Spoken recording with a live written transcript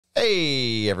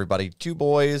Hey, everybody. Two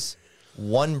boys,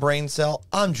 one brain cell.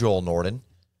 I'm Joel Norden.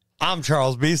 I'm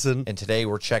Charles Beeson. And today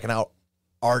we're checking out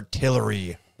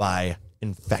Artillery by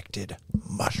Infected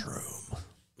Mushroom.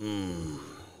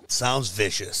 Sounds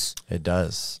vicious. It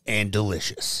does. And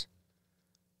delicious.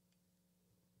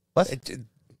 What?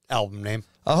 Album name.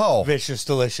 Oh. Vicious,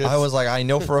 delicious. I was like, I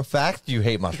know for a fact you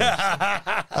hate mushrooms.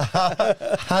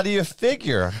 How do you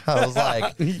figure? I was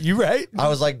like, you right? I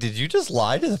was like, did you just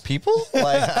lie to the people?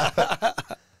 Like,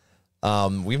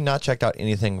 we've not checked out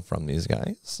anything from these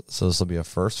guys, so this will be a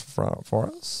first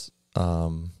for us.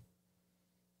 Okay.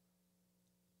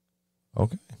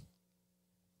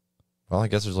 Well, I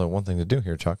guess there's only one thing to do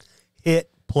here, Chuck.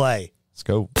 Hit play. Let's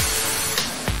go.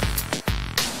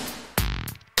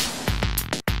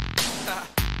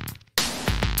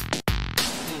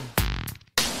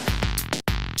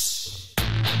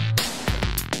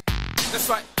 That's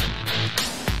right.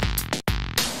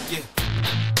 Yeah.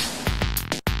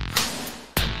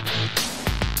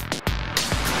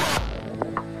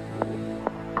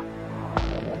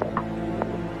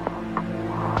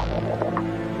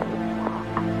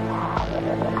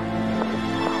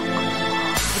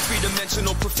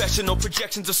 Three-dimensional professional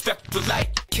projections of spectral light.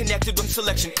 Connected with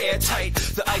selection airtight.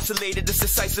 The isolated, the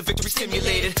decisive victory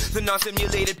stimulated. The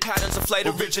non-simulated patterns of flight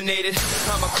originated.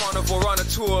 I'm a carnivore on a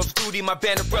tour of duty. My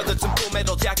band of brothers in full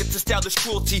metal jackets establish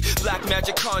cruelty. Black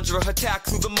magic conjurer, attack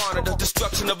through the monitor.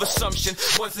 Destruction of assumption.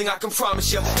 One thing I can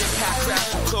promise you. Impact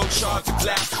crash, close shards of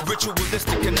glass.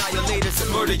 Ritualistic annihilators that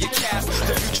murder your cast.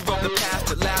 The future of the past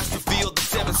at last revealed. The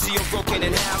seventh seal broken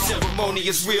in half. Ceremony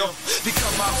is real.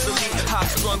 Become obsolete. High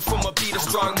strung from a beat. A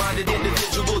strong-minded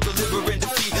individual delivering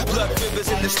defeat. Blood rivers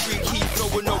in the street, heat,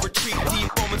 flowing no retreat.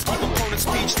 Deep moments keep opponent's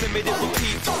speech, limited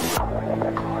repeat.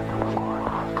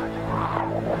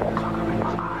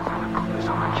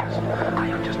 I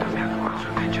am just a man who wants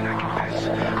revenge and I confess.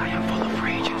 I am full of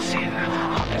rage and sin.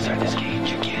 Locked inside this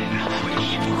cage again. Where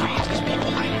evil reigns cause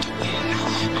people like to win.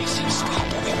 May seem sweet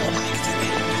but we won't like to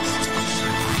end.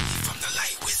 From the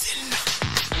light within.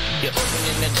 You're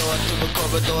opening the door through the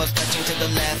corridors, touching to the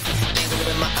left. Anger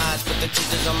in my eyes, but the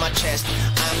truth is on my chest.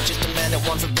 I'm just a man that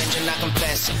wants revenge and I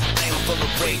confess. I am full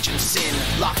of rage and sin,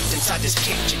 locked inside this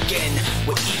cage again.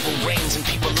 Where evil reigns and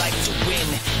people like to win.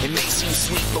 It may seem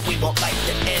sweet, but we won't like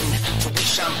the end. Till we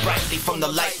shine brightly from the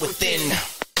light within.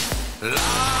 Locked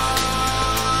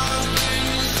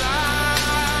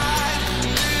inside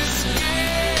this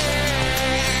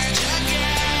cage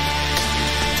again.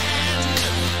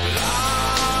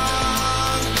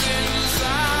 Locked inside this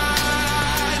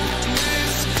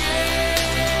cage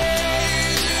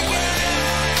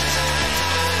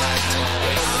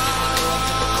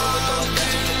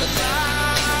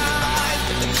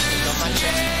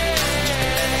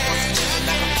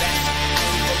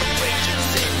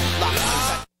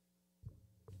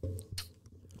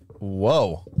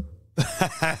Whoa.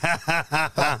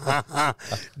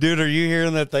 Dude, are you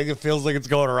hearing that thing? It feels like it's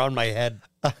going around my head.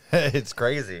 It's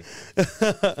crazy.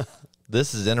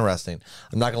 This is interesting.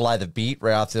 I'm not gonna lie, the beat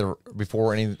right after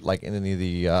before any of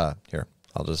the here,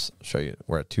 I'll just show you.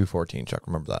 We're at 2:14, Chuck.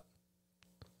 Remember that.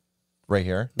 Right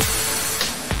here.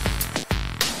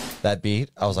 That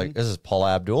beat, I was like, this is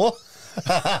Paula Abdul.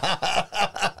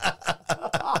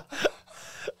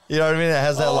 You know what I mean? It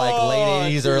has that like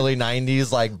late 80s, early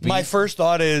 90s like beat. My first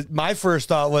thought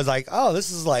was like, oh,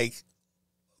 this is like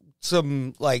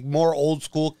some like more old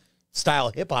school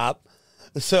style hip hop.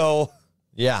 So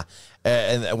yeah.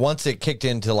 And once it kicked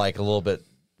into like a little bit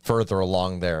further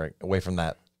along there, away from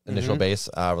that initial bass,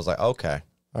 I was like, okay,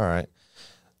 all right.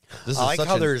 This I like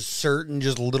how there's certain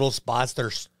just little spots that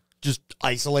are just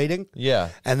isolating.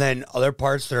 Yeah. And then other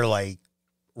parts that are like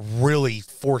really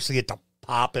forcing it to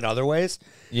pop in other ways.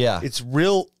 Yeah. It's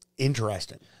real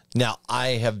interesting. Now,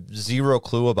 I have zero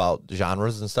clue about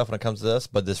genres and stuff when it comes to this,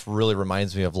 but this really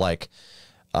reminds me of like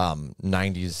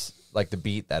 90s, like the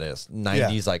beat that is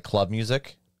 90s, like club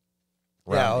music.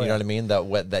 Right? Yeah, you know what I mean?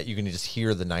 That you can just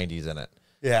hear the 90s in it.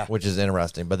 Yeah. Which is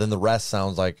interesting. But then the rest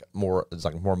sounds like more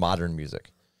modern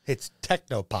music. It's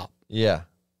techno pop. Yeah.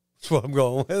 That's what I'm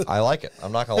going with. I like it.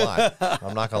 I'm not going to lie.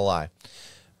 I'm not going to lie.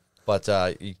 But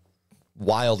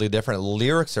wildly different.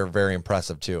 Lyrics are very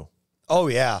impressive too. Oh,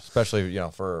 yeah. Especially, you know,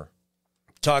 for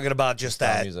talking about just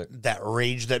that music. That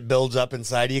rage that builds up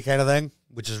inside you kind of thing,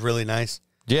 which is really nice.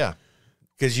 Yeah.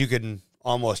 Because you can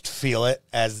almost feel it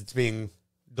as it's being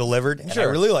delivered. And Sure. I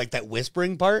really like that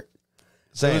whispering part.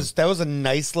 Same. That was a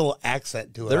nice little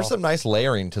accent to it. There's all. some nice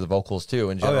layering to the vocals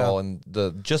too in general, and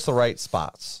just the right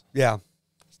spots. Yeah.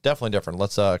 It's definitely different.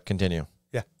 Let's continue.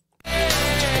 Yeah.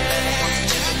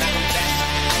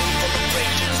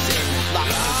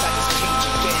 Locked inside this cage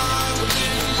again. With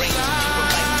evil reigns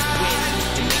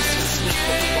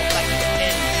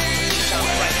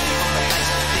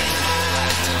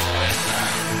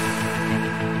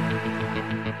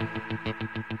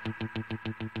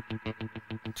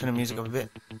Turn the music up a bit.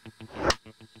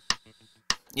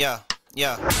 Yeah.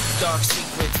 Dark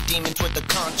secrets, demons with a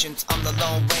conscience. I'm the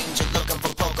Lone Ranger looking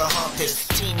for Pocahontas.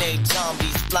 Teenage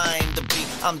zombies flying the beat.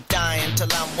 I'm dying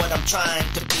till I'm what I'm trying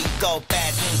to be. Go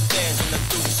bad news bears and the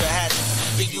dukes are having.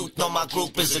 The youth know my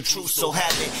group is a truth, so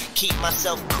have it. Keep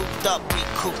myself cooped up,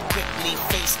 recoup quickly.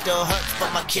 Face still hurts,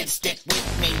 but my kids stick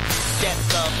with me.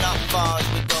 Death love, not far as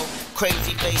we go.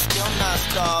 Crazy bass, still not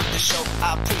starved the show.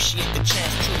 I appreciate the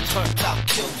chance, truth hurts, I'll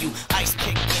kill you. Ice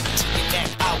pick into your neck,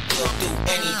 I will do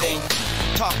anything.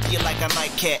 Talk to you like I might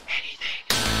cat.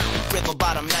 River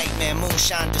bottom nightmare,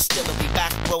 moonshine distillery.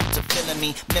 Back roads are filling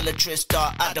me. Militarist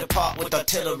star, I depart with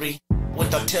artillery.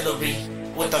 With artillery,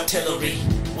 with artillery,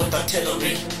 with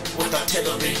artillery, with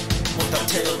artillery, with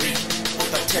artillery,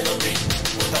 with artillery,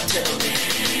 with artillery.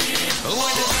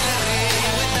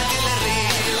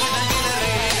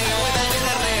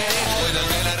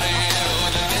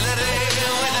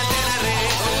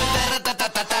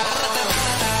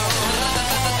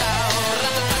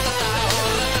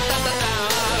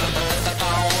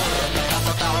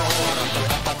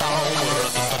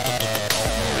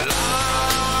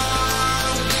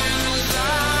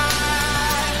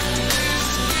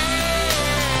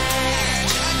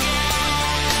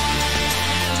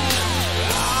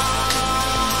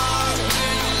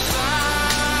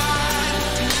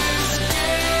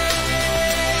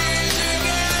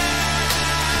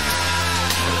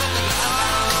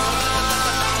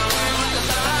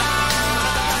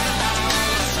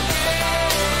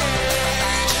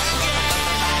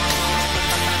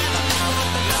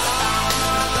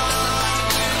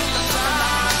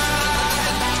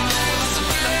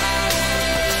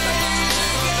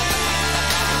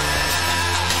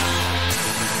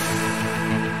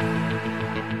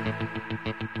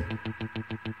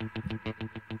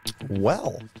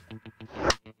 Well,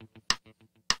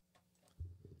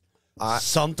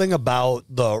 something about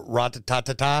the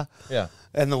rat-ta-ta-ta yeah.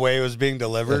 and the way it was being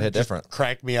delivered It hit just different.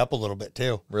 cracked me up a little bit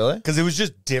too. Really? Because it was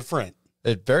just different.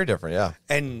 It's very different, yeah.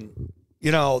 And,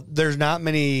 you know, there's not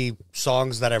many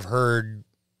songs that I've heard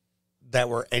that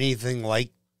were anything like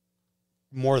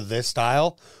more this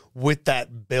style with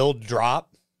that build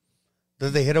drop that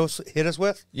they hit us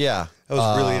with. Yeah. That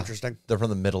was really interesting. They're from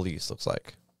the Middle East, looks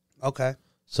like. Okay.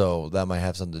 So that might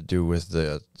have something to do with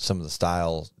some of the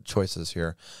style choices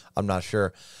here. I'm not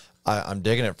sure. I'm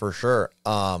digging it for sure.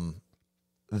 I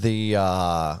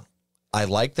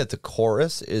like that the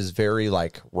chorus is very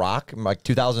like rock, like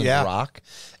 2000s rock,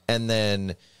 and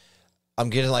then I'm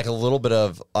getting like a little bit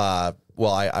of I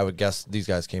would guess these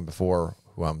guys came before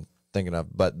who I'm thinking of,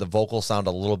 but the vocals sound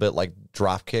a little bit like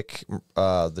Dropkick,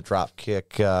 the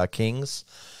Dropkick Kings,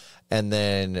 and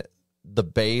then the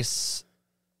bass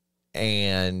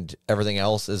and everything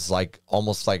else is like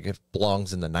almost like it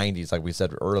belongs in the 90s, like we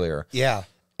said earlier. Yeah.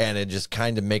 And it just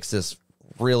kind of makes this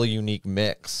really unique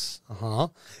mix.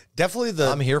 Definitely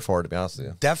I'm here for it, to be honest with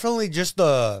you. Definitely just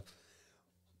the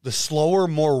slower,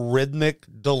 more rhythmic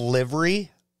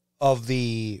delivery of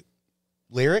the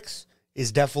lyrics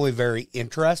is definitely very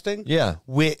interesting. Yeah.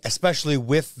 Especially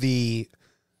with the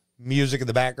music in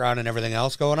the background and everything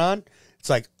else going on. It's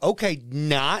like, okay,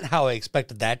 not how I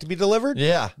expected that to be delivered.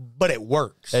 Yeah. But it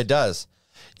works. It does.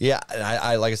 Yeah.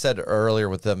 I like I said earlier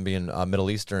with them being a Middle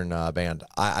Eastern band,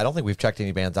 I don't think we've checked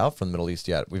any bands out from the Middle East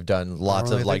yet. We've done lots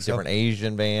of like different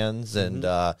Asian bands and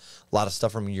a lot of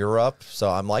stuff from Europe. So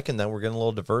I'm liking that we're getting a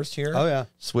little diverse here. Oh, yeah.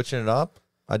 Switching it up.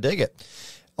 I dig it.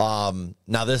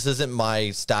 Now, this isn't my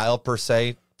style per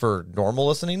se for normal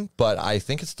listening, but I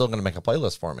think it's still going to make a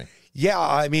playlist for me. Yeah,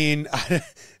 I mean, I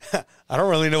don't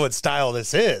really know what style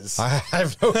this is. I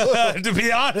have no clue. To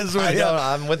be honest with you.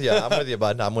 I'm with you. I'm with you,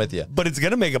 bud. I'm with you. But it's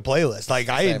going to make a playlist. Like,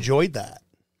 I enjoyed that.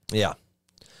 Yeah.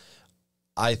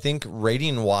 I think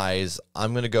rating wise,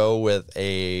 I'm going to go with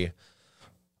a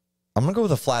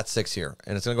flat 6 here,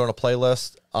 and it's going to go in a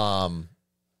playlist.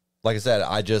 Like I said,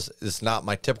 it's not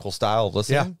my typical style of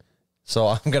listening. Yeah. So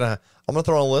I'm going to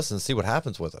throw on a list and see what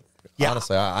happens with it. Yeah.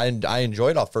 Honestly, I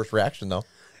enjoyed off first reaction though.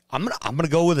 I'm gonna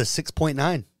go with a 6.9.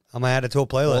 I'm gonna add it to a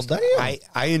playlist. Well, damn.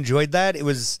 I enjoyed that. It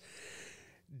was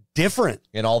different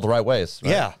In all the right ways.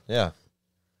 Right? Yeah. Yeah.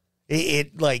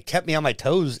 It like kept me on my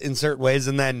toes in certain ways,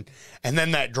 and then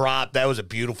that drop, that was a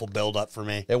beautiful build up for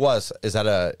me. It was. Is that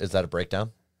a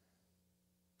breakdown?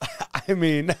 I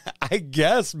mean, I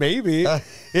guess maybe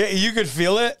you could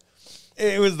feel it.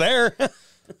 It was there.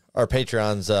 Our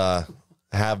Patreons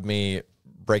have me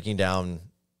breaking down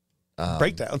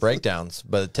breakdowns,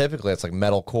 but typically it's like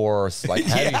metalcore, like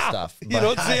heavy stuff. You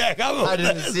don't see it coming. I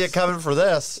didn't see it coming for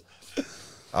this.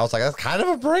 I was like, that's kind of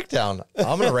a breakdown.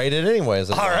 I'm gonna rate it anyways.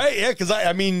 All right, yeah, because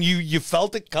I mean, you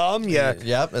felt it come, yeah.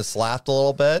 Yep, it slapped a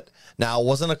little bit. Now it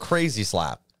wasn't a crazy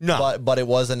slap. No. But it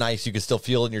was a nice, you could still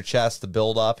feel it in your chest, the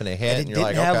build up and it hit, and you're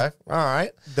like, okay, all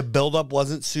right. The buildup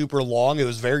wasn't super long. It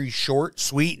was very short,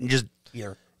 sweet, and just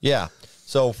here. Yeah.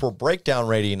 So for breakdown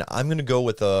rating, I'm going to go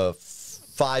with a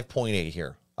 5.8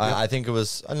 here. I think it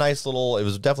was a nice little, it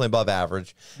was definitely above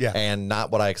average. Yeah. And not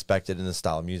what I expected in this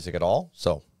style of music at all.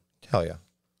 So, hell yeah.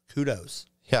 Kudos.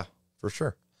 Yeah, for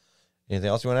sure. Anything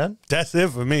else you want to add? That's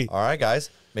it for me. All right, guys.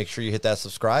 Make sure you hit that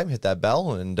subscribe, hit that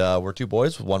bell, and we're two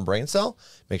boys with one brain cell.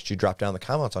 Make sure you drop down the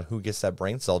comments on who gets that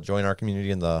brain cell. Join our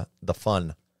community in the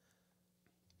fun.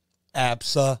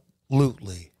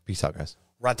 Absolutely. Peace out, guys.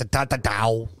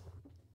 Rat-a-tat-a-dow.